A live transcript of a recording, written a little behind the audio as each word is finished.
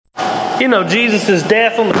Jesus'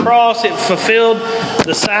 death on the cross, it fulfilled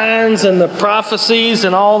the signs and the prophecies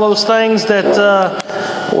and all those things that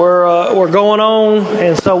were going on.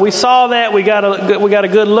 And so we saw that. We got a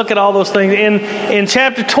good look at all those things. In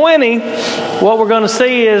chapter 20, what we're going to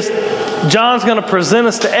see is John's going to present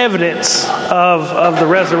us the evidence of the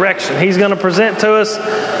resurrection. He's going to present to us.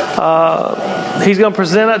 He's going to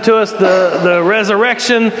present to us the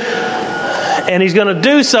resurrection. And he's going to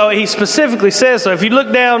do so. He specifically says so. If you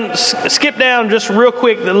look down, skip down just real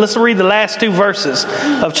quick. Let's read the last two verses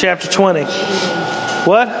of chapter 20.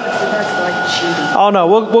 What? Oh no,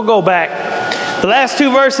 we'll go back. The last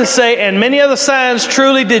two verses say, "And many other signs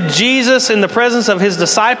truly did Jesus in the presence of his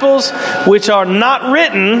disciples, which are not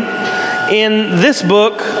written in this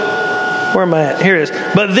book." Where am I at? Here it is.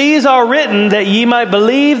 "But these are written that ye might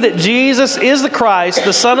believe that Jesus is the Christ,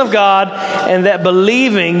 the Son of God, and that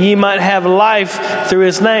believing ye might have life through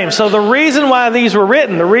his name." So the reason why these were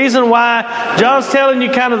written, the reason why John's telling you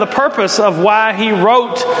kind of the purpose of why he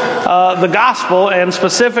wrote the gospel, and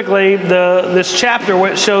specifically this chapter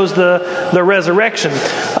where it shows the resurrection.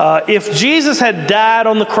 If Jesus had died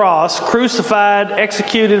on the cross, crucified,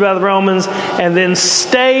 executed by the Romans, and then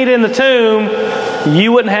stayed in the tomb,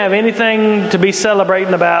 you wouldn't have anything to be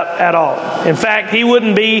celebrating about at all. In fact, he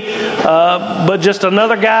wouldn't be but just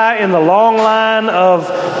another guy in the long line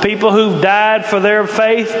of people who've died for their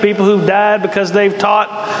faith, people who've died because they've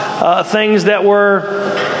taught things that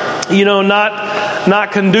were,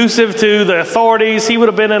 not conducive to the authorities. He would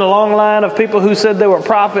have been in a long line of people who said they were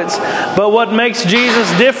prophets. But what makes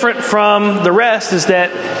Jesus different from the rest is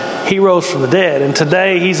that he rose from the dead, and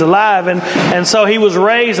today he's alive, and so he was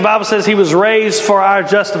raised. The Bible says he was raised for our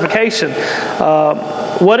justification.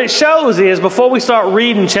 What it shows is, before we start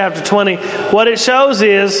reading chapter 20, what it shows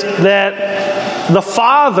is that the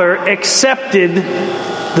Father accepted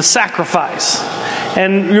the sacrifice.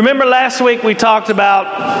 And remember last week we talked about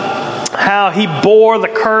how he bore the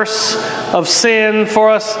curse of sin for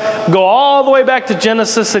us. Go all the way back to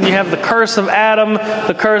Genesis, and you have the curse of Adam,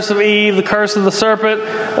 the curse of Eve, the curse of the serpent.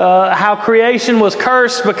 How creation was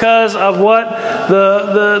cursed because of what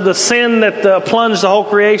the sin that plunged the whole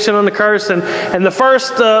creation on the curse. And the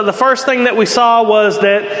first thing that we saw was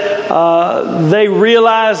that they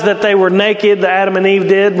realized that they were naked. Adam and Eve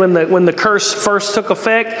did when the curse first took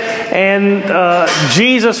effect, and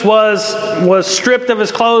Jesus was stripped of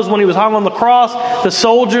his clothes when he was hung on the cross. The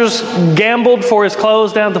soldiers gambled for his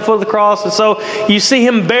clothes down at the foot of the cross, and so you see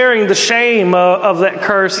him bearing the shame of that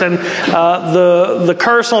curse. And the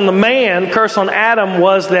curse on the man, curse on Adam,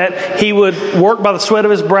 was that he would work by the sweat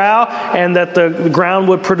of his brow, and that the ground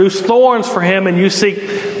would produce thorns for him. And you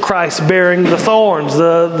see Christ bearing the thorns,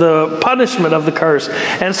 the punishment of the curse.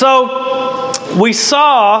 And so we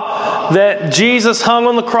saw that Jesus hung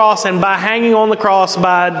on the cross, and by hanging on the cross,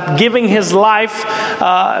 by giving his life,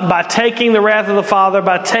 by taking the wrath of the Father,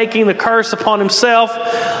 by taking the curse upon himself,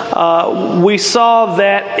 we saw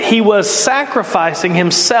that he was sacrificing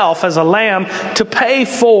himself as a lamb to pay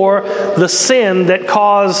for the sin that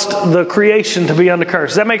caused the creation to be under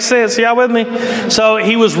curse. Does that make sense? Y'all with me? So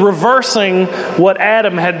he was reversing what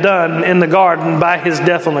Adam had done in the garden by his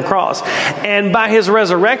death on the cross. And by his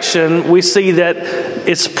resurrection, we see that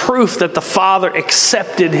it's proof that the Father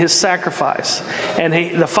accepted his sacrifice. And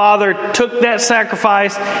the Father took that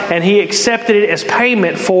sacrifice and he accepted it as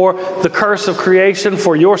payment for the curse of creation,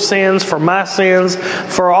 for your sins, for my sins,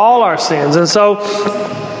 for all our sins. And so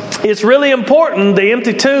it's really important. The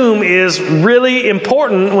empty tomb is really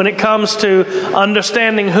important when it comes to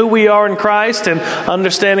understanding who we are in Christ, and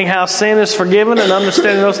understanding how sin is forgiven, and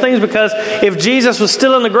understanding those things. Because if Jesus was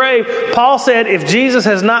still in the grave, Paul said, if Jesus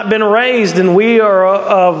has not been raised, then we are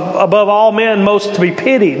above all men most to be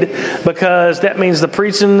pitied, because that means the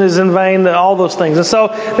preaching is in vain, all those things. And so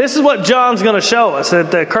this is what John's going to show us,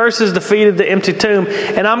 that the curse is defeated, the empty tomb.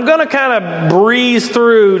 And I'm going to kind of breeze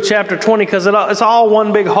through chapter 20 because it's all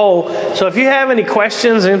one big whole. So if you have any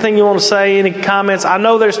questions, anything you want to say, any comments, I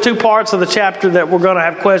know there's two parts of the chapter that we're going to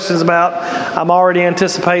have questions about. I'm already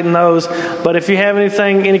anticipating those. But if you have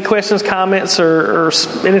anything, any questions, comments, or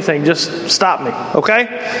anything, just stop me. Okay?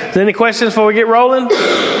 Is there any questions before we get rolling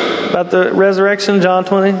about the resurrection, John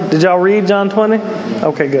 20? Did y'all read John 20?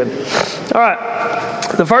 Okay, good. All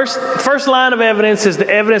right. The first line of evidence is the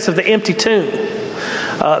evidence of the empty tomb.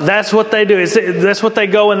 That's what they do. That's what they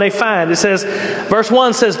go and they find. It says, verse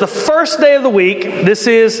 1 says, the first day of the week, this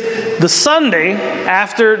is the Sunday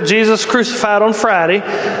after Jesus crucified on Friday,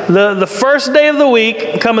 the first day of the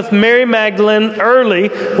week cometh Mary Magdalene early,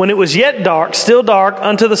 when it was yet dark, still dark,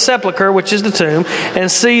 unto the sepulchre, which is the tomb,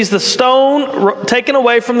 and sees the stone taken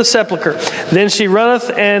away from the sepulchre. Then she runneth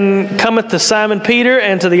and cometh to Simon Peter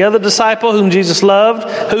and to the other disciple whom Jesus loved.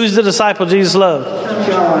 Who's the disciple Jesus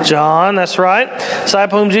loved? John, that's right.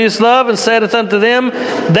 Disciple whom Jesus loved, and saith unto them,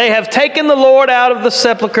 they have taken the Lord out of the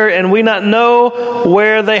sepulchre, and we not know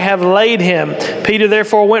where they have laid him. Peter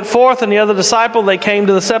therefore went forth, and the other disciple, they came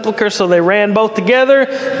to the sepulchre, so they ran both together,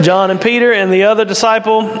 John and Peter, and the other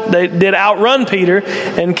disciple, they did outrun Peter,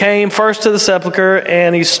 and came first to the sepulchre,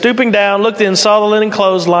 and he stooping down, looked in, saw the linen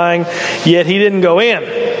clothes lying, yet he didn't go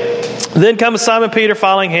in. Then cometh Simon Peter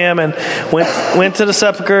following him, and went to the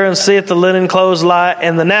sepulchre, and seeth the linen clothes lie,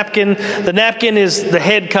 and the napkin. The napkin is the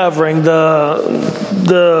head covering, the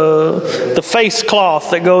face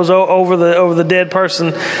cloth that goes over the dead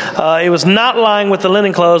person. It was not lying with the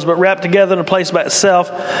linen clothes, but wrapped together in a place by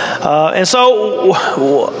itself. And so,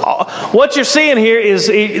 what you're seeing here is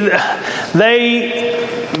they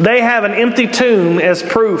have an empty tomb as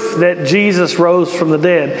proof that Jesus rose from the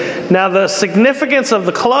dead. Now, the significance of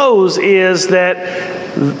the clothes is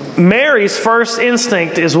that Mary's first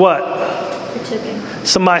instinct is what?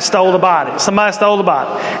 Somebody stole the body. Somebody stole the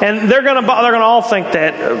body, and they're gonna all think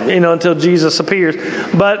that, until Jesus appears.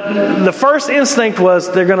 But the first instinct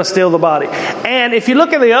was they're gonna steal the body. And if you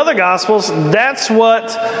look at the other Gospels, that's what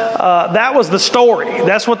that was the story.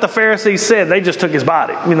 That's what the Pharisees said. They just took his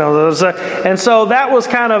body, and so that was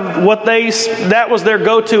kind of that was their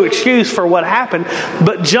go-to excuse for what happened.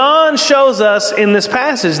 But John shows us in this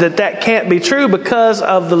passage that can't be true because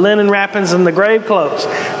of the linen wrappings and the grave clothes.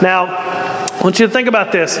 Now, I want you to think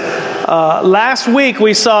about this. Last week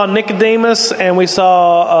we saw Nicodemus and we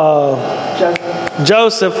saw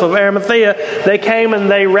Joseph of Arimathea. They came and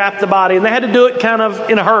they wrapped the body, and they had to do it kind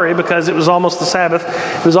of in a hurry because it was almost the Sabbath.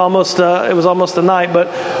 It was almost the night. But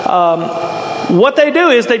what they do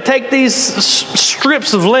is they take these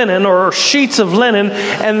strips of linen or sheets of linen,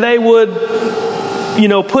 and they would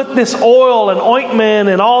put this oil and ointment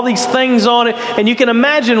and all these things on it, and you can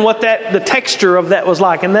imagine what the texture of that was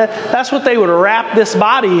like. And that's what they would wrap this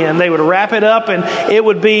body in. They would wrap it up, and it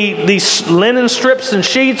would be these linen strips and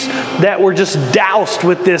sheets that were just doused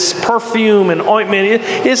with this perfume and ointment.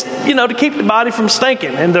 It's to keep the body from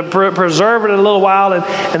stinking and to preserve it a little while.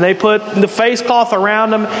 And they put the face cloth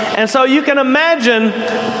around them, and so you can imagine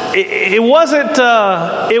it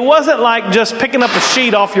wasn't like just picking up a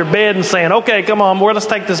sheet off your bed and saying, "Okay, come on, let's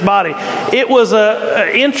take this body." It was an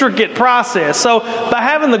intricate process. So by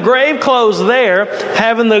having the grave clothes there,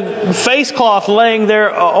 having the face cloth laying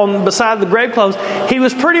there beside the grave clothes, he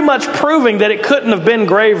was pretty much proving that it couldn't have been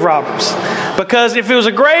grave robbers. Because if it was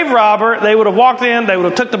a grave robber, they would have walked in, they would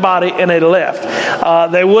have took the body, and they'd have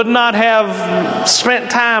left. They would not have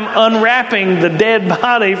spent time unwrapping the dead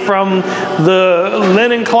body from the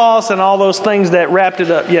linen cloths and all those things that wrapped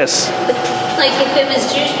it up. Yes? Like if it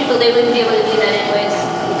was Jewish people, they wouldn't be able to do that anyways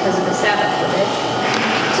because of the Sabbath, would they?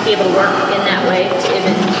 To be able to work in that way, to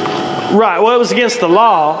even... Right. Well, it was against the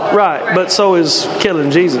law, right? But so is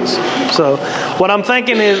killing Jesus. So what I'm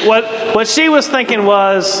thinking is what she was thinking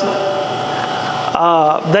was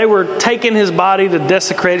they were taking his body to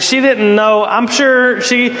desecrate it. She didn't know. I'm sure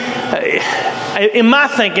in my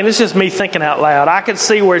thinking, it's just me thinking out loud, I could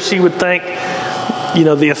see where she would think,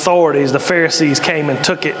 the authorities, the Pharisees came and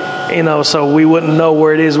took it, so we wouldn't know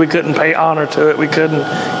where it is. We couldn't pay honor to it. We couldn't,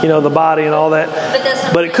 the body and all that.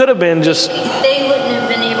 But it could have been just... They wouldn't have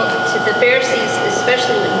been able to, the Pharisees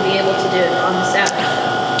especially wouldn't be able to do it on the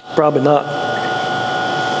Sabbath. Probably not.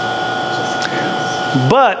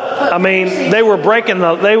 But, they were breaking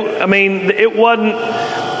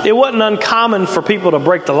it wasn't uncommon for people to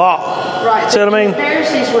break the law. Right. See what I mean? The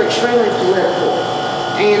Pharisees were extremely political.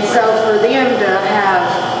 And so for them to have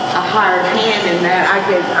a hired hand in that,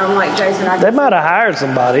 I'm like Jason. They might have hired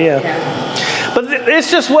somebody, yeah. But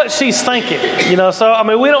it's just what she's thinking, So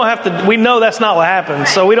we don't have to. We know that's not what happened,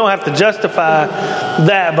 so we don't have to justify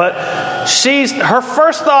that. But her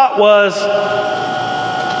first thought was,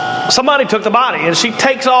 somebody took the body, and she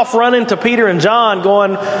takes off running to Peter and John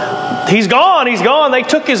going, he's gone, they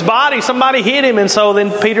took his body, somebody hid him. And so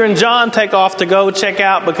then Peter and John take off to go check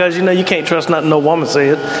out, because you can't trust nothing no woman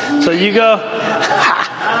said. So you go.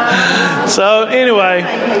 So anyway,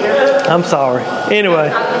 I'm sorry. Anyway.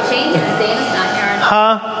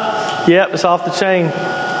 Huh? Yep, it's off the chain.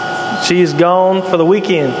 She's gone for the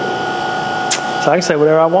weekend. So I can say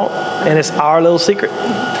whatever I want, and it's our little secret.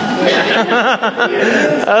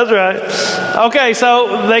 That's right. Okay,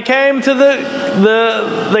 so they came to the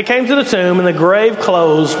tomb, and the grave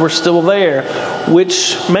clothes were still there,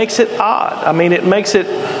 which makes it odd. I mean,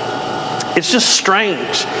 it's just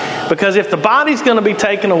strange, because if the body's going to be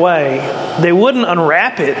taken away, they wouldn't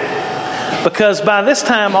unwrap it, because by this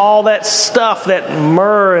time all that stuff, that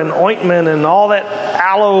myrrh and ointment and all that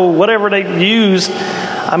aloe, whatever they used,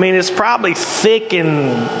 I mean, it's probably thick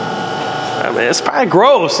and it's probably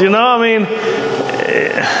gross, you know. I mean,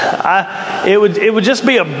 it would just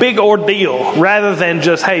be a big ordeal rather than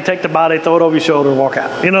just, hey, take the body, throw it over your shoulder, and walk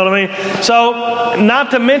out. You know what I mean? So,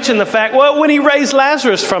 not to mention the fact, well, when he raised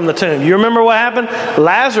Lazarus from the tomb, you remember what happened?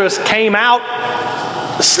 Lazarus came out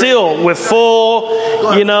still with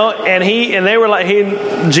full, you know, and they were like,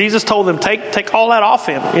 Jesus told them, take all that off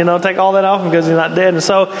him, you know, take all that off him because he's not dead. And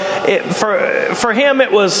so, for him,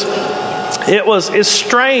 it's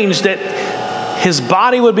strange that his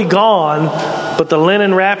body would be gone, but the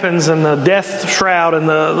linen wrappings and the death shroud and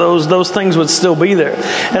those things would still be there.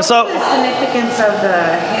 And so, what's the significance of the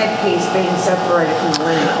headpiece being separated from the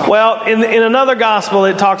linen cloth? Well, in another gospel,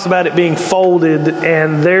 it talks about it being folded,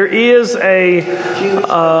 and there is a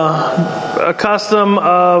custom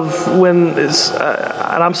of when it's,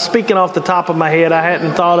 and I'm speaking off the top of my head, I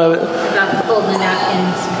hadn't thought of it. About folding the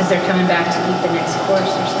napkins because they're coming back to eat the next course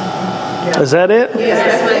or something. Yeah. Is that it? Yeah,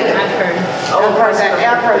 that's what I've heard.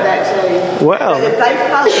 I've heard that too. Well, But if they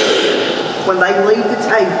fold, when they leave the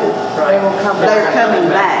table, They will come back. they're coming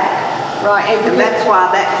back. Right, And that's why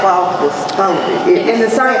that cloth was folded. and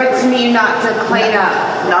the servants knew not to clean up.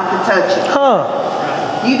 Not to touch it. huh?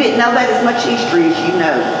 You didn't know that as much history as you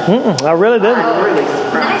know. I really didn't. I'm really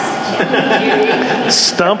surprised. Nice.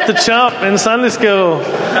 Stump the chump in Sunday school.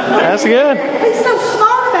 That's good. He's so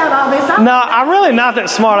smart about all this. No, I'm really not that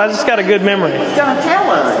smart. I just got a good memory. He's going to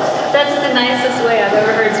tell us. That's the nicest way I've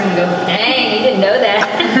ever heard someone go, dang, you didn't know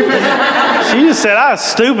that. She just said I was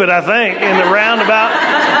stupid, I think, in the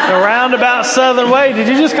roundabout Southern way. Did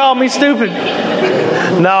you just call me stupid?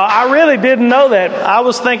 No, I really didn't know that. I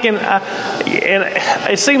was thinking, and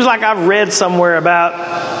it seems like I've read somewhere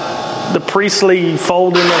about the priestly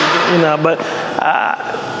folding of, you know, but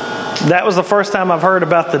that was the first time I've heard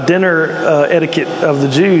about the dinner etiquette of the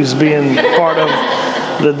Jews being part of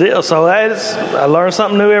the deal. So I learn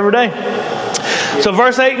something new every day. So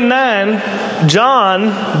verse 8 and 9,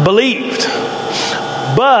 John believed,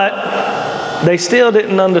 but they still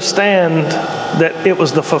didn't understand that it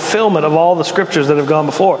was the fulfillment of all the scriptures that have gone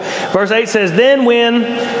before. Verse 8 says, Then went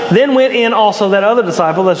in also that other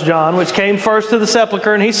disciple, that's John, which came first to the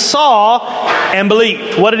sepulchre, and he saw and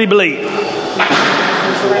believed. What did he believe?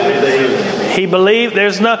 He believed.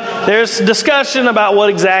 There's discussion about what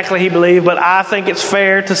exactly he believed, but I think it's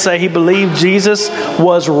fair to say he believed Jesus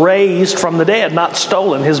was raised from the dead, not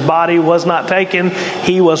stolen. His body was not taken.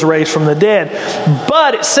 He was raised from the dead.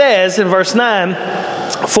 But it says in verse 9,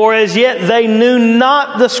 For as yet they knew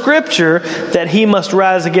not the scripture that he must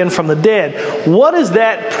rise again from the dead. What does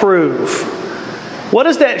that prove? What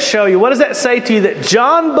does that show you? What does that say to you? That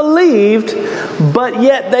John believed, but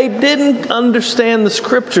yet they didn't understand the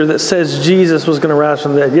scripture that says Jesus was going to rise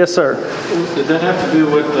from the dead. Yes, sir? Did that have to do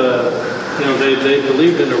with they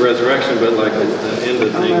believed in the resurrection, but like the end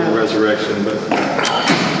of the resurrection,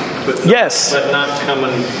 but yes, but not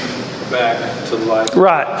coming back to life.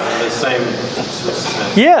 Right. The same.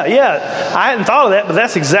 Yeah. I hadn't thought of that, but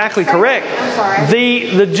that's exactly correct. I'm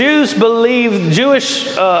sorry. The Jews believed,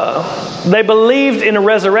 they believed in a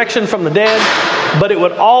resurrection from the dead, but it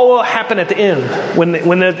would all happen at the end. When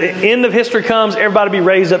the end of history comes, everybody be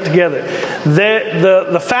raised up together.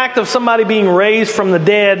 The fact of somebody being raised from the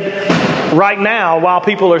dead right now, while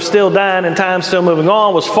people are still dying and time's still moving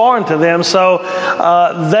on, was foreign to them. So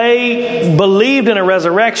they believed in a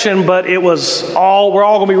resurrection, but we're all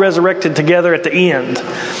going to be resurrected together at the end.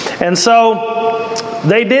 And so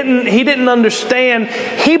he didn't understand.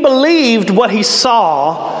 He believed what he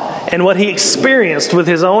saw and what he experienced with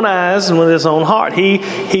his own eyes and with his own heart.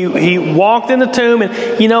 He walked in the tomb,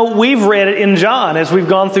 and we've read it in John as we've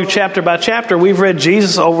gone through chapter by chapter. We've read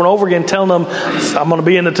Jesus over and over again telling them, I'm going to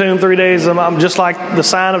be in the tomb 3 days. I'm just like the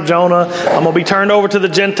sign of Jonah. I'm going to be turned over to the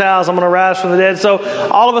Gentiles. I'm going to rise from the dead. So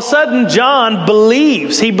all of a sudden, John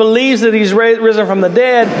believes. He believes that he's risen from the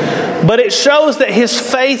dead, but it shows that his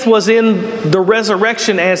faith was in the resurrection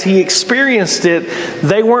resurrection as he experienced it,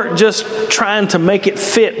 they weren't just trying to make it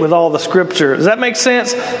fit with all the Scripture. Does that make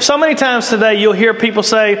sense? So many times today you'll hear people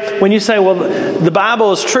say, when you say, well, the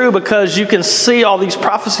Bible is true because you can see all these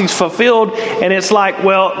prophecies fulfilled, and it's like,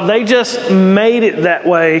 well, they just made it that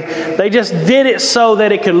way. They just did it so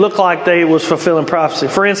that it could look like they was fulfilling prophecy.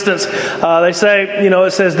 For instance, they say,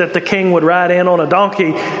 it says that the king would ride in on a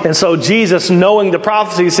donkey, and so Jesus, knowing the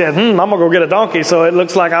prophecy, said, I'm going to go get a donkey so it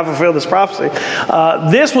looks like I fulfilled this prophecy.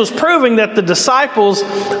 This was proving that the disciples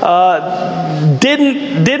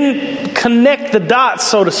didn't connect the dots,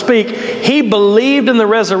 so to speak. He believed in the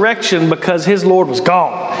resurrection because his Lord was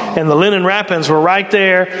gone, and the linen wrappings were right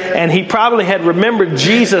there, and he probably had remembered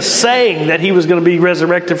Jesus saying that he was going to be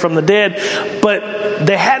resurrected from the dead, but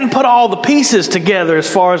they hadn't put all the pieces together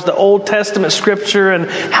as far as the Old Testament Scripture and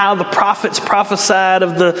how the prophets prophesied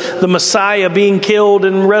of the Messiah being killed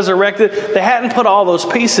and resurrected. They hadn't put all those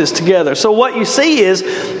pieces together. So what you see is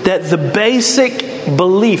that the basic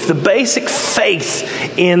belief, the basic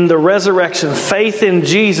faith in the resurrection, faith in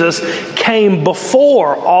Jesus, came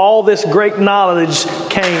before all this great knowledge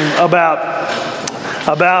came about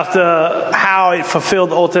how it fulfilled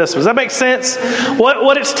the Old Testament. Does that make sense?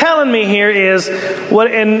 What it's telling me here is,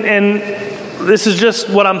 and this is just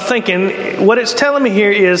what I'm thinking, what it's telling me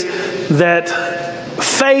here is that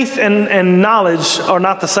faith and knowledge are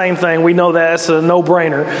not the same thing. We know that. It's a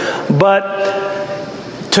no-brainer.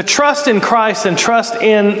 But to trust in Christ and trust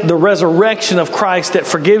in the resurrection of Christ that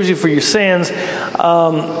forgives you for your sins,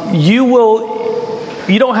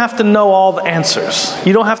 you don't have to know all the answers.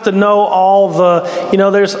 You don't have to know all the,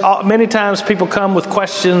 there's many times people come with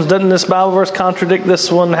questions. Doesn't this Bible verse contradict this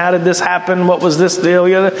one? How did this happen? What was this deal?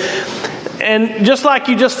 And just like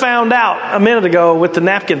you just found out a minute ago with the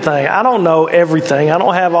napkin thing, I don't know everything. I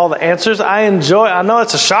don't have all the answers. I know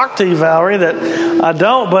it's a shock to you, Valerie, that I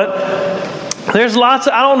don't, but there's lots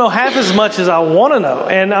I don't know half as much as I want to know.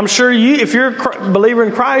 And I'm sure if you're a believer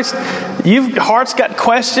in Christ, your heart's got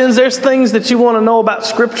questions. There's things that you want to know about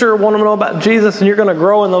Scripture, want to know about Jesus, and you're going to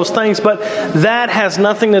grow in those things. But that has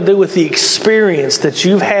nothing to do with the experience that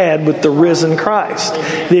you've had with the risen Christ.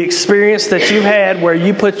 The experience that you've had where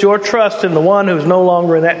you put your trust in the one who's no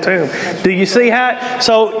longer in that tomb. Do you see how?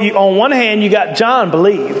 So on one hand, you got John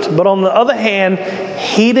believed. But on the other hand,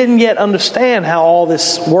 he didn't yet understand how all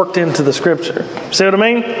this worked into the Scripture. See what I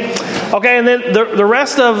mean? Okay, and then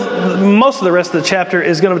most of the rest of the chapter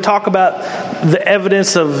is going to talk about the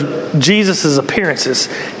evidence of Jesus' appearances.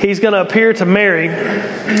 He's going to appear to Mary.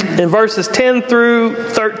 In verses 10 through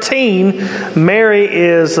 13, Mary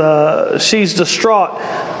she's distraught.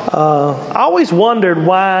 I always wondered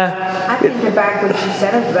why. I think the back what you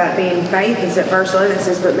said about being faith is at verse 11 it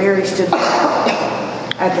says, but Mary stood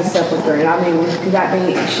at the sepulchre. And could that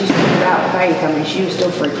be she stood without faith? She was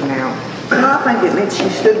still freaking out. No, I think it meant she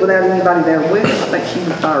stood without anybody there with her. I think she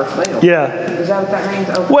was by herself. Yeah. Is that what that means?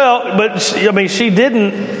 Okay. Well, but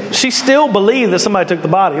she still believed that somebody took the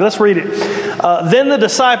body. Let's read it. Then the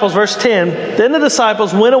disciples, verse 10, then the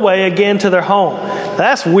disciples went away again to their home.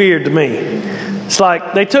 That's weird to me. It's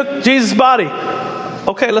like they took Jesus' body.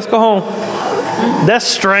 Okay, let's go home. That's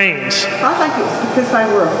strange. I think it's because they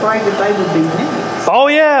were afraid that they would be missed. Oh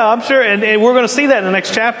yeah, I'm sure. And we're going to see that in the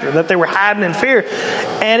next chapter, that they were hiding in fear.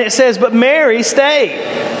 And it says, but Mary stayed.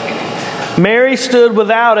 Mary stood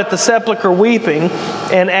without at the sepulchre weeping,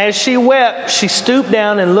 and as she wept, she stooped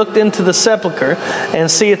down and looked into the sepulchre, and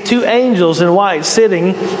seeth two angels in white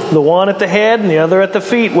sitting, the one at the head and the other at the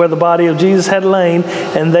feet, where the body of Jesus had lain.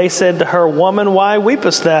 And they said to her, Woman, why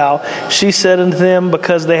weepest thou? She said unto them,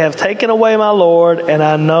 Because they have taken away my Lord, and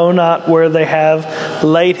I know not where they have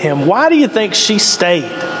laid him. Why do you think she stayed?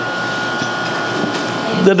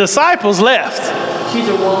 The disciples left. She's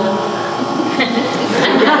a woman.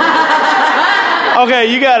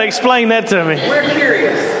 Okay, you got to explain that to me. We're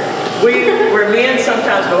curious. Where men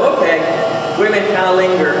sometimes go, okay, women kind of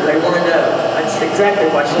linger. They want to know. That's exactly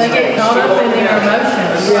what she's saying. They get caught up in their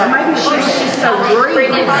emotions. Yeah, maybe she's so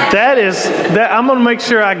grieved. I'm going to make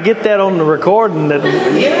sure I get that on the recording. That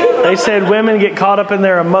they said women get caught up in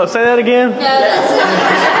their emotions. Say that again. No, that's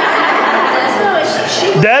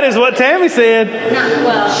not That is what Tammy said.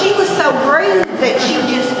 She was so grieved that she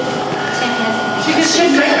couldn't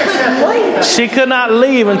leave. She could not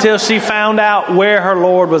leave until she found out where her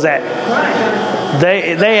Lord was at.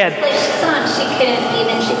 They had. She couldn't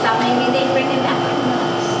even. She thought maybe they'd bring him back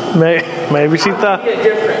from us. Maybe she thought. I'll give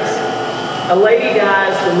you a difference. A lady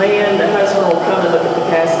dies, the husband will come and look at the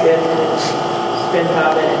casket and spend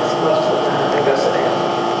 5 minutes most of the time and go sit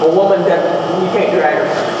down. A woman doesn't. You can't drag her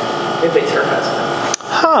if it's her husband.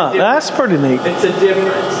 Huh? That's pretty neat. It's a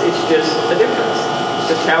difference. It's just a difference.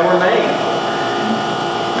 It's just how we're made.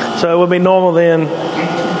 So it would be normal then.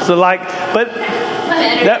 So like, but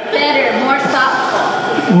Better, more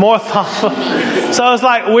thoughtful. more thoughtful. So it's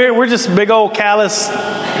like we're just big old callous,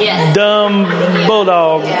 Yes. dumb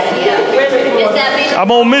bulldog. Yeah. Is that maybe? I'm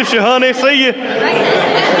gonna miss you, honey. See you. I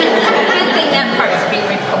think that part's being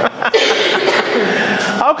recorded.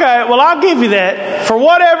 Okay, well, I'll give you that. For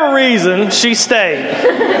whatever reason, she stayed.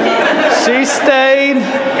 She stayed,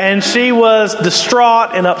 and she was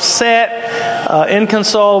distraught and upset,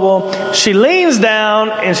 inconsolable. She leans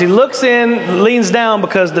down, and she leans down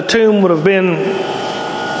because the tomb would have been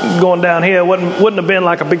going downhill. Wouldn't have been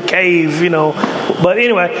like a big cave, But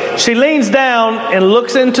anyway, she leans down and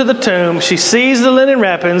looks into the tomb. She sees the linen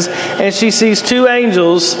wrappings, and she sees two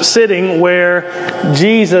angels sitting where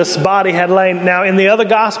Jesus' body had lain. Now, in the other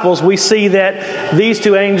Gospels, we see that these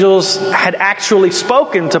two angels had actually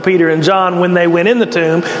spoken to Peter and John when they went in the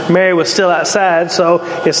tomb. Mary was still outside, so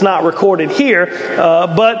it's not recorded here.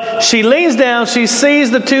 But she leans down, she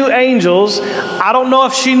sees the two angels. I don't know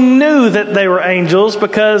if she knew that they were angels,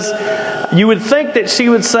 because you would think that she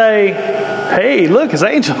would say, "Hey, look, it's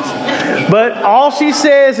angels." But all she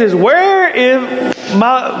says is, why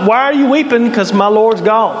are you weeping? Because my Lord's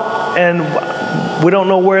gone. And we don't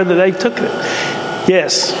know where that they took it.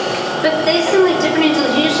 Yes. But they seem like different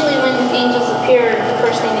angels. Usually when angels appear, the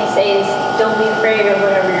first thing they say is, "Don't be afraid," or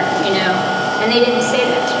whatever, And they didn't say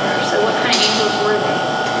that to her. So what kind of angels were they?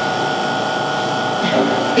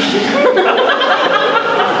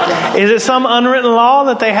 Is it some unwritten law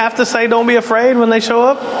that they have to say "don't be afraid" when they show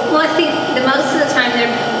up? Well, I think most of the time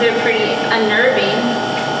they're pretty unnerving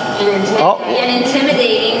and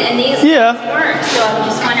intimidating, and these weren't. So I'm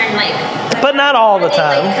just wondering, but not all the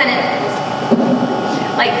time. Like kind of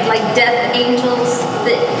like death angels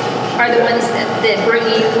that are the ones that bring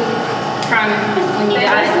you from when you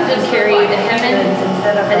die and carry you to heaven.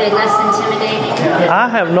 Are they less intimidating? I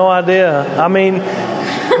have no idea. I mean,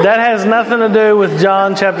 that has nothing to do with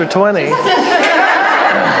John chapter 20.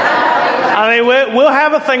 I mean, we'll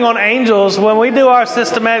have a thing on angels. When we do our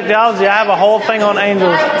systematic theology, I have a whole thing on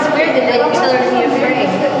angels. It was weird that they didn't tell her to be afraid.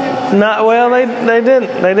 No, well, they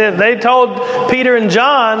didn't. They told Peter and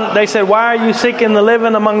John, they said, "Why are you seeking the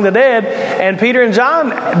living among the dead?" And Peter and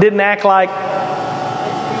John didn't act like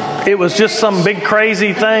it was just some big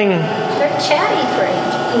crazy thing. They're chatty for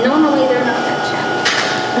angels. Normally they're not that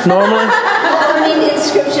chatty. Normally? Well, I mean, in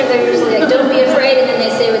Scripture they're usually like, "Don't be afraid," and then they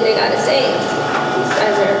say what they got to say. These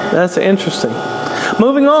guys are... That's interesting.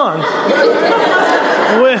 Moving on.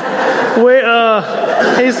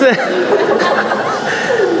 He said,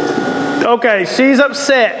 okay, she's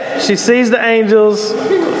upset. She sees the angels,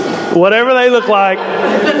 whatever they look like,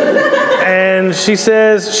 and she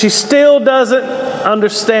says she still doesn't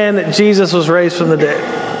understand that Jesus was raised from the dead.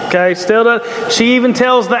 Okay, still does. She even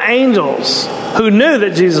tells the angels who knew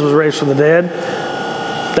that Jesus was raised from the dead,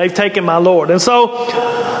 "They've taken my Lord." And so,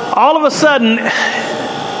 all of a sudden,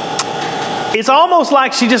 it's almost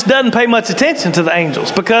like she just doesn't pay much attention to the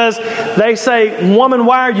angels, because they say, "Woman,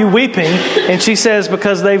 why are you weeping?" And she says,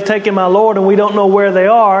 "Because they've taken my Lord and we don't know where they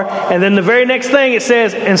are." And then the very next thing it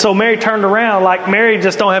says, and so Mary turned around, like Mary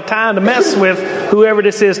just don't have time to mess with whoever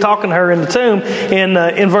this is talking to her in the tomb.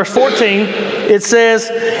 In verse 14, it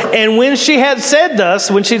says, "And when she had said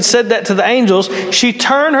thus," when she'd said that to the angels, "she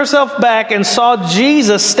turned herself back and saw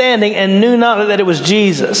Jesus standing and knew not that it was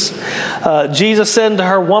Jesus. Jesus said to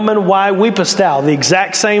her, 'Woman, why weepest thou?'" The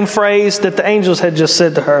exact same phrase that the angels had just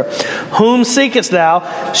said to her. "Whom seekest thou?"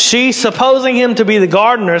 She, supposing him to be the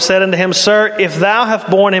gardener, said unto him, "Sir, if thou hast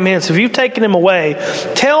borne him hence, if you've taken him away,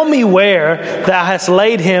 tell me where thou hast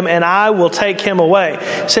laid him, and I will take him away."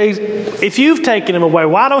 See, if you've taken him away,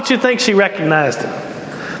 why don't you think she recognized him?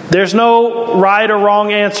 There's no right or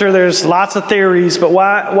wrong answer. There's lots of theories, but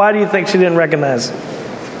why do you think she didn't recognize him?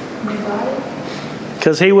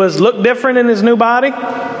 Because he looked different in his new body?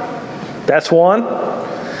 That's one.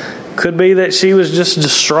 Could be that she was just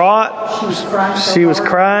distraught. She was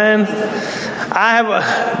crying.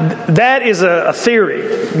 That is a theory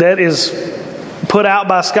that is put out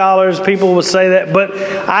by scholars. People would say that, but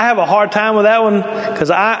I have a hard time with that one,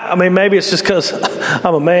 because I mean, maybe it's just because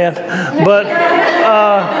I'm a man, but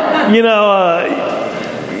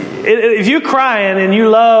if you're crying and you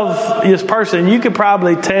love this person, you could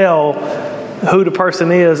probably tell who the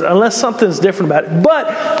person is unless something's different about it.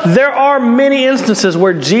 But there are many instances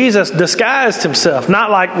where Jesus disguised himself,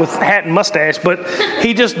 not like with hat and mustache, but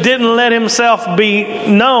he just didn't let himself be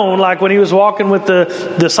known, like when he was walking with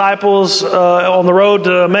the disciples on the road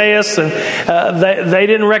to Emmaus, and they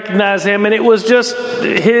didn't recognize him, and it was just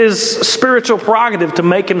his spiritual prerogative to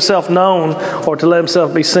make himself known or to let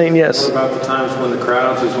himself be seen. Yes. What about the times when the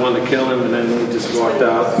crowds just wanted to kill him and then he just walked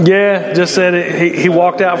out? Yeah, just said it, he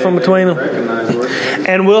walked out from between them.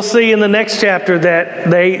 And we'll see in the next chapter that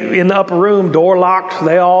they, in the upper room, door locked,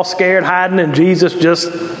 they all scared, hiding, and Jesus just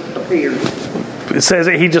appeared. It says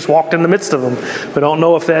that he just walked in the midst of them. We don't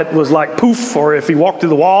know if that was like poof or if he walked through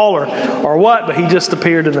the wall or what, but he just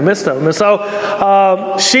appeared in the midst of them. And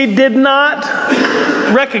so she did not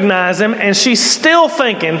recognize him, and she's still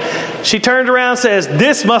thinking. She turned around and says,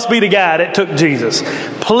 "This must be the guy that took Jesus.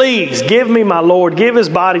 Please give me my Lord. Give his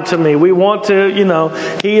body to me. We want to,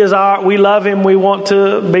 we love him. We want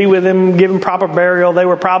to be with him, give him proper burial." They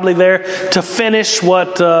were probably there to finish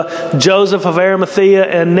what Joseph of Arimathea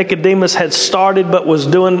and Nicodemus had started, but was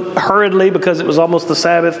doing hurriedly because it was almost the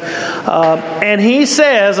Sabbath. And he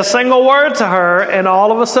says a single word to her, and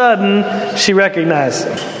all of a sudden she recognizes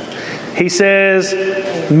him. He says,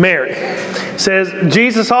 "Mary." Says,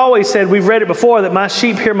 Jesus always said, we've read it before, that my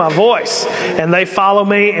sheep hear my voice and they follow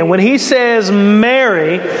me. And when he says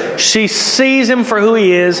Mary, she sees him for who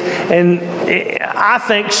he is, and I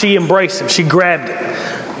think she embraced him. She grabbed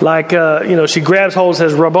him. Like, she grabs hold,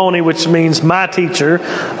 says Rabboni, which means my teacher,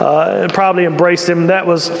 and probably embraced him. That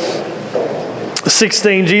was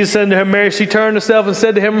 16. Jesus said to her, "Mary." She turned herself and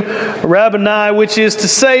said to him, "Rabboni," which is to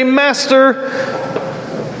say, Master,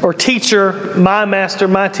 or teacher, my master,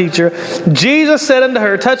 my teacher. Jesus said unto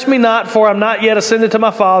her, "Touch me not, for I am not yet ascended to my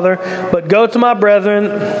Father, but go to my brethren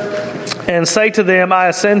and say to them, I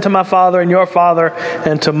ascend to my Father and your Father,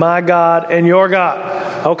 and to my God and your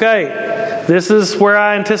God." Okay, this is where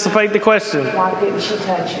I anticipate the question. Why didn't she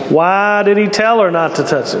touch him? Why did he tell her not to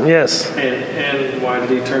touch him? Yes. And why did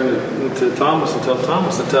he turn to Thomas and tell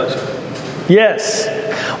Thomas to touch him? Yes.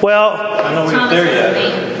 Well, I know we ain't there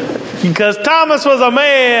yet. Because Thomas was a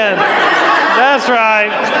man. That's right.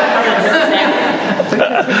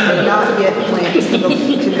 Not yet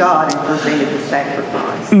went to God and presented the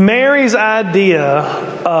sacrifice. Mary's idea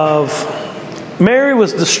Mary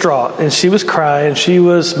was distraught, and she was crying. She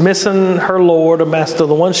was missing her Lord, her master,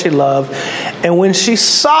 the one she loved. And when she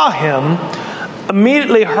saw him,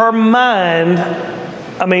 immediately her mind,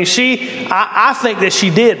 I think that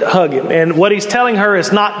she did hug him. And what he's telling her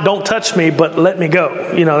is not, don't touch me, but let me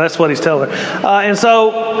go. That's what he's telling her.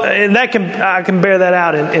 And I can bear that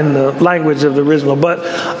out in the language of the original. But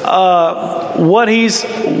what he's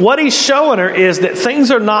showing her is that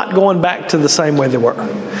things are not going back to the same way they were.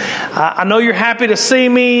 I know you're happy to see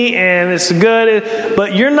me and it's good,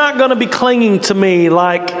 but you're not going to be clinging to me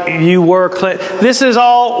like you were. This is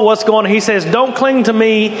all what's going on. He says, don't cling to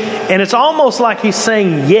me. And it's almost like he's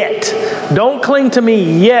saying, yet. Don't cling to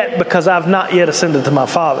me yet, because I've not yet ascended to my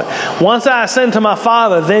Father. Once I ascend to my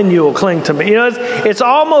Father, then you will cling to me. It's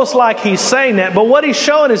almost like he's saying that, but what he's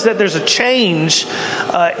showing is that there's a change.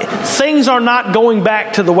 Things are not going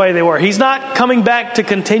back to the way they were. He's not coming back to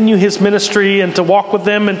continue his ministry and to walk with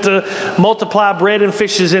them and to multiply bread and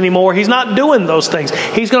fishes anymore. He's not doing those things.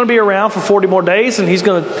 He's going to be around for 40 more days, and he's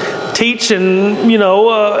going to teach and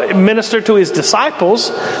minister to his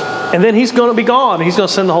disciples. And then he's going to be gone. He's going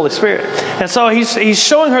to send the Holy Spirit. And so he's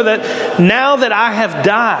showing her that now that I have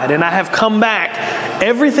died and I have come back,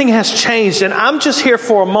 everything has changed. And I'm just here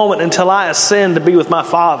for a moment until I ascend to be with my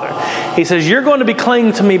Father. He says, you're going to be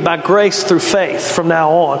clinging to me by grace through faith from now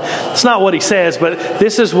on. It's not what he says, but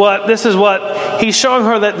this is what he's showing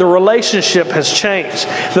her, that the relationship has changed.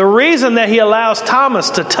 The reason that he allows Thomas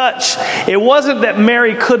to touch, it wasn't that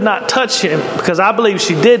Mary could not touch him, because I believe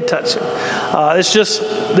she did touch him. It's just,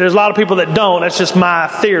 there's a lot of people that don't. That's just my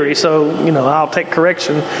theory. So, I'll take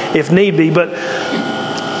correction if need be. But,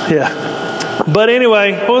 yeah. But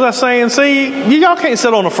anyway, what was I saying? See, y'all can't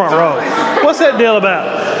sit on the front row. What's that deal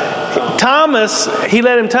about? Thomas, he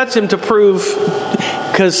let him touch him to prove,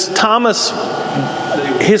 because Thomas,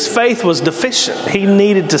 his faith was deficient. He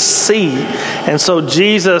needed to see. And so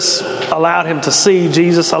Jesus allowed him to see.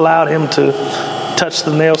 Jesus allowed him to touch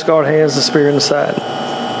the nail-scarred hands, the spear in the side.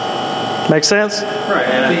 Make sense? Right,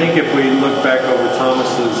 and I think if we look back over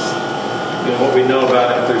Thomas's, what we know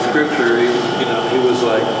about him through Scripture, he was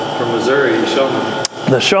like from Missouri, the showman.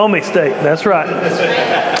 The show me state. That's right.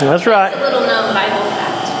 That's right. That's a little known Bible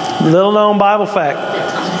fact. Little known Bible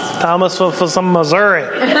fact. Thomas for some Missouri.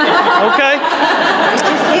 Okay.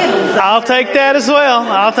 I'll take that as well.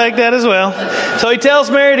 So he tells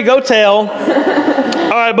Mary to go tell.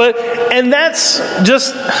 All right, and that's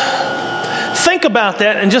just, think about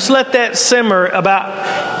that and just let that simmer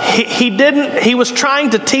about, he was trying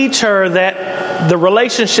to teach her that the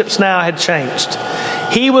relationships now had changed.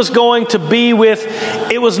 He was going to be with,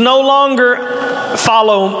 it was no longer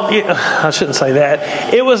I shouldn't say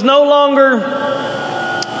that. It was no longer,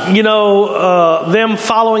 them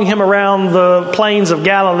following him around the plains of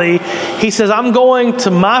Galilee. He says, I'm going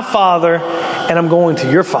to my Father and I'm going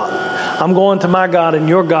to your Father. I'm going to my God and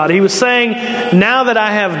your God. He was saying, now that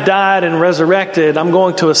I have died and resurrected, I'm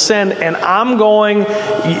going to ascend and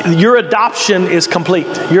your adoption is complete.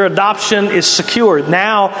 Your adoption is secured.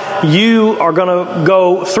 Now you are going to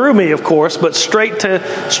go through me, of course, but straight to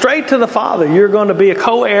the Father. You're going to be a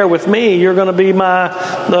co-heir with me. You're going to be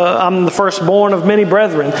I'm the firstborn of many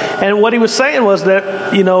brethren. And what he was saying was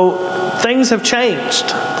that, things have changed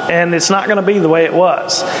and it's not going to be the way it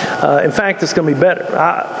was. In fact, it's going to be better.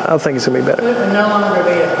 I think it's going to be better. It would no longer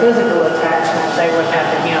be a physical attachment they would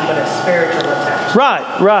have to him, but a spiritual attachment.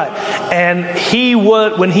 Right. And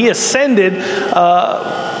when he ascended,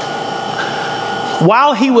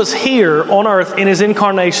 while he was here on earth in his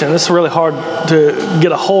incarnation, this is really hard to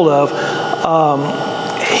get a hold of,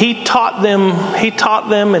 he taught them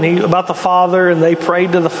about the Father, and they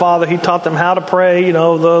prayed to the Father. He taught them how to pray,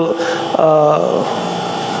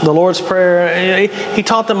 the Lord's Prayer. He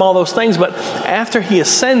taught them all those things. But after he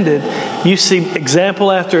ascended, you see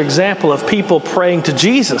example after example of people praying to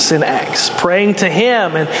Jesus in Acts, praying to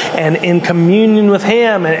him and in communion with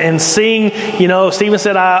him and seeing, Stephen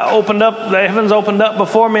said, the heavens opened up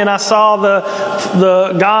before me and I saw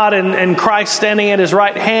the God and Christ standing at his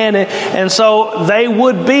right hand. And so they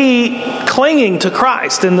would be clinging to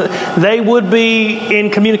Christ and they would be in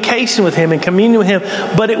communication with him and communion with him.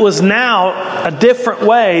 But it was now a different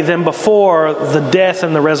way than before the death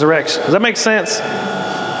and the resurrection. Does that make sense?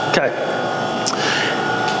 Okay.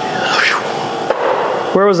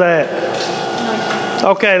 Where was I at?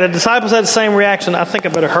 Okay, the disciples had the same reaction. I think I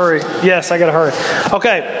better hurry. Yes, I got to hurry.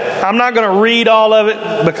 Okay, I'm not going to read all of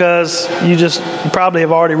it because you probably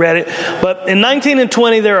have already read it. But in 19 and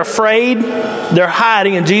 20, they're afraid. They're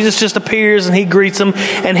hiding, and Jesus just appears and he greets them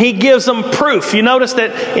and he gives them proof. You notice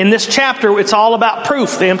that in this chapter, it's all about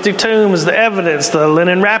proof. The empty tomb is the evidence. The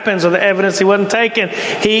linen wrappings are the evidence he wasn't taken.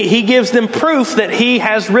 He gives them proof that he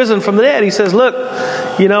has risen from the dead. He says, look,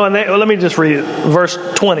 let me just read it. Verse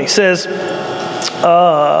 20 says,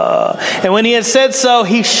 and when he had said so,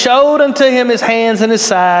 he showed unto him his hands and his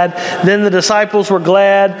side. Then the disciples were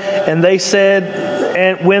glad, and they said,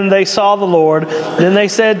 and when they saw the Lord, then they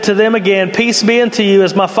said to them again, peace be unto you,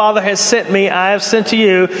 as my Father has sent me, I have sent to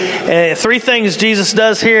you. Three things Jesus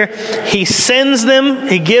does here. He sends them,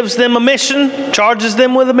 he gives them a mission, charges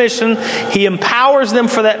them with a mission, he empowers them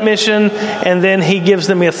for that mission, and then he gives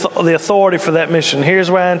them the authority for that mission.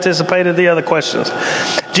 Here's where I anticipated the other questions.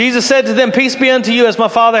 Jesus said to them, peace be unto you, as my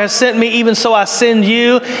Father has sent me, even so I send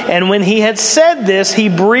you. And when he had said this, he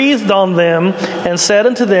breathed on them and said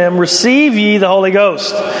unto them, receive ye the Holy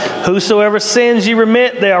Ghost. Whosoever sins ye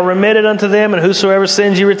remit, they are remitted unto them, and whosoever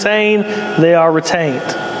sins ye retain, they are retained.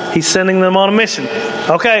 He's sending them on a mission.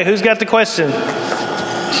 Okay, who's got the question?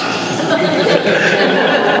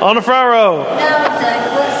 On the front row. No,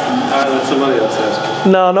 Douglas. Let somebody else ask.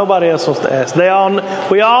 No, nobody else wants to ask.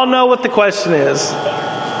 We all know what the question is.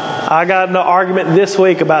 I got in an argument this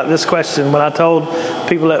week about this question when I told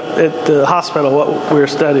people at the hospital what we were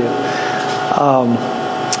studying.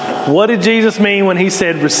 What did Jesus mean when he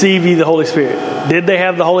said, receive ye the Holy Spirit? Did they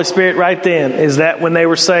have the Holy Spirit right then? Is that when they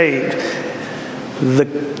were saved?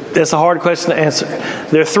 That's a hard question to answer.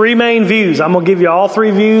 There are three main views. I'm going to give you all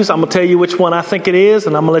three views. I'm going to tell you which one I think it is,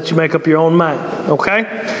 and I'm going to let you make up your own mind. Okay?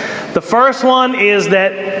 The first one is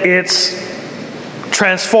that it's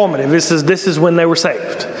transformative. This is when they were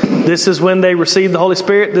saved. This is when they received the Holy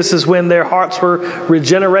Spirit. This is when their hearts were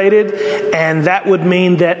regenerated. And that would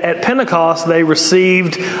mean that at Pentecost they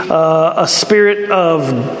received a spirit of,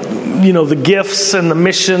 the gifts and the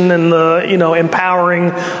mission and the,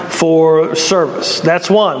 empowering for service. That's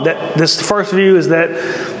one. The first view is that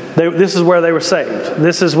this is where they were saved.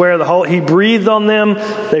 This is where He breathed on them.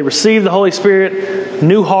 They received the Holy Spirit,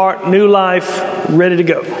 new heart, new life, ready to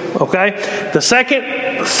go. Okay? The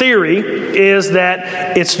second theory is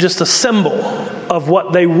that it's just a symbol of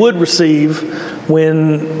what they would receive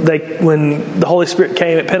when the Holy Spirit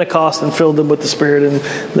came at Pentecost and filled them with the Spirit, and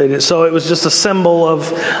they did. So it was just a symbol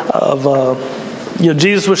of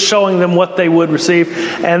Jesus was showing them what they would receive.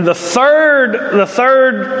 And the third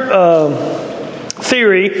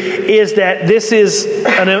theory is that this is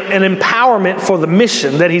an empowerment for the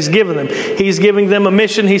mission that he's given them. He's giving them a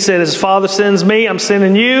mission. He said, as Father sends me, I'm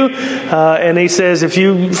sending you. And he says, if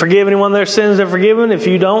you forgive anyone their sins, they're forgiven. If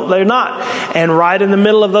you don't, they're not. And right in the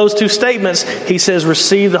middle of those two statements, he says,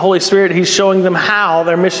 receive the Holy Spirit. He's showing them how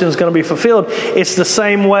their mission is going to be fulfilled. It's the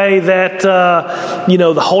same way that,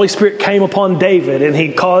 the Holy Spirit came upon David and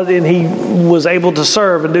he was able to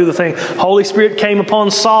serve and do the thing. Holy Spirit came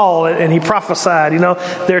upon Saul and he prophesied.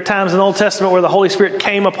 There are times in the Old Testament where the Holy Spirit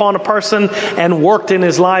came upon a person and worked in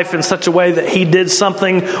his life in such a way that he did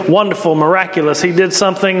something wonderful, miraculous. He did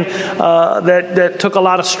something that took a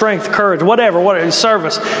lot of strength, courage, whatever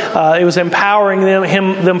service. It was empowering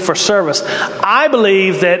them for service. I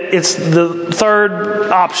believe that it's the third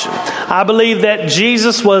option. I believe that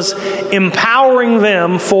Jesus was empowering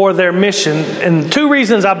them for their mission. And two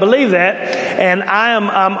reasons I believe that, and I'm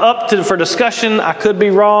up for discussion. I could be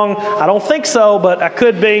wrong. I don't think so, but I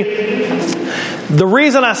could be. The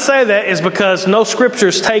reason I say that is because no scripture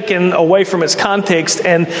is taken away from its context.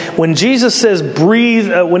 And when Jesus says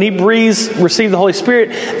when he breathes, receive the Holy Spirit,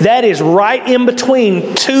 that is right in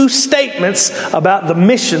between two statements about the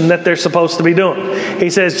mission that they're supposed to be doing. He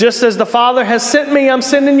says, just as the Father has sent me, I'm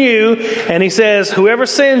sending you. And he says, whoever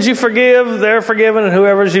sins you forgive, they're forgiven, and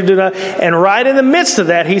whoever you do not. And right in the midst of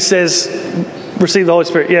that, he says, receive the Holy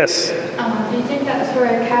Spirit. Yes? Do you think that's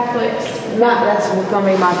where Catholics... That's going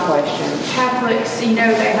to be my question. Catholics, they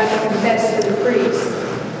have to confess to the priest.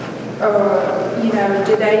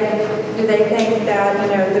 Do they think that,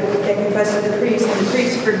 they confess to the priest and the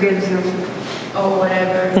priest forgives them or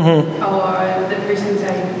whatever? Mm-hmm. Or the priest can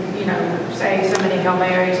say so many Hail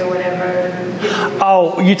Marys or whatever.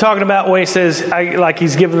 Oh, you're talking about when he says, like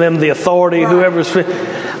he's giving them the authority, right. Whoever's...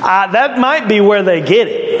 that might be where they get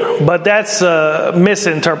it, but that's a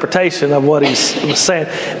misinterpretation of what he's saying.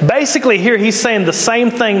 Basically, here he's saying the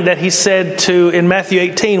same thing that he said in Matthew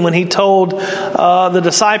 18 when he told the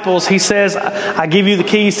disciples, he says, I give you the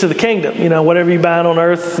keys to the kingdom. Whatever you bind on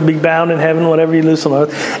earth, be bound in heaven, whatever you loose on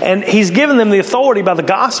earth. And he's given them the authority by the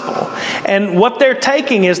gospel. And what they're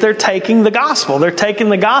taking is they're taking the gospel. They're taking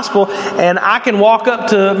the gospel, and I can walk up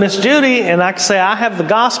to Miss Judy and I can say, I have the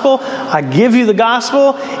gospel. I give you the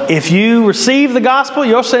gospel. If you receive the gospel,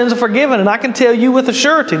 your sins are forgiven. And I can tell you with a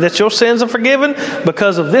surety that your sins are forgiven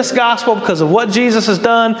because of this gospel, because of what Jesus has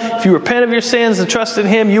done. If you repent of your sins and trust in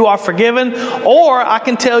Him, you are forgiven. Or I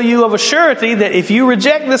can tell you of a surety that if you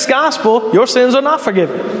reject this gospel, your sins are not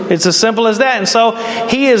forgiven. It's as simple as that. And so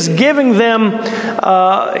He is giving them,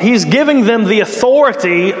 He's giving them the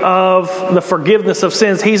authority of the forgiveness of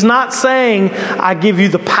sins. He's not saying, I give you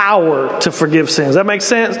the power to forgive sins. That makes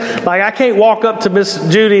sense? Like, I can't walk up to Miss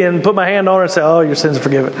Judy and put my hand on her and say, oh, your sins are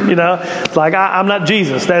forgiven. Like, I'm not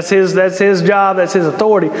Jesus. That's his job. That's His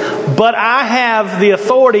authority. But I have the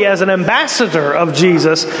authority as an ambassador of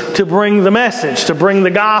Jesus to bring the message, to bring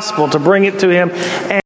the gospel, to bring it to Him.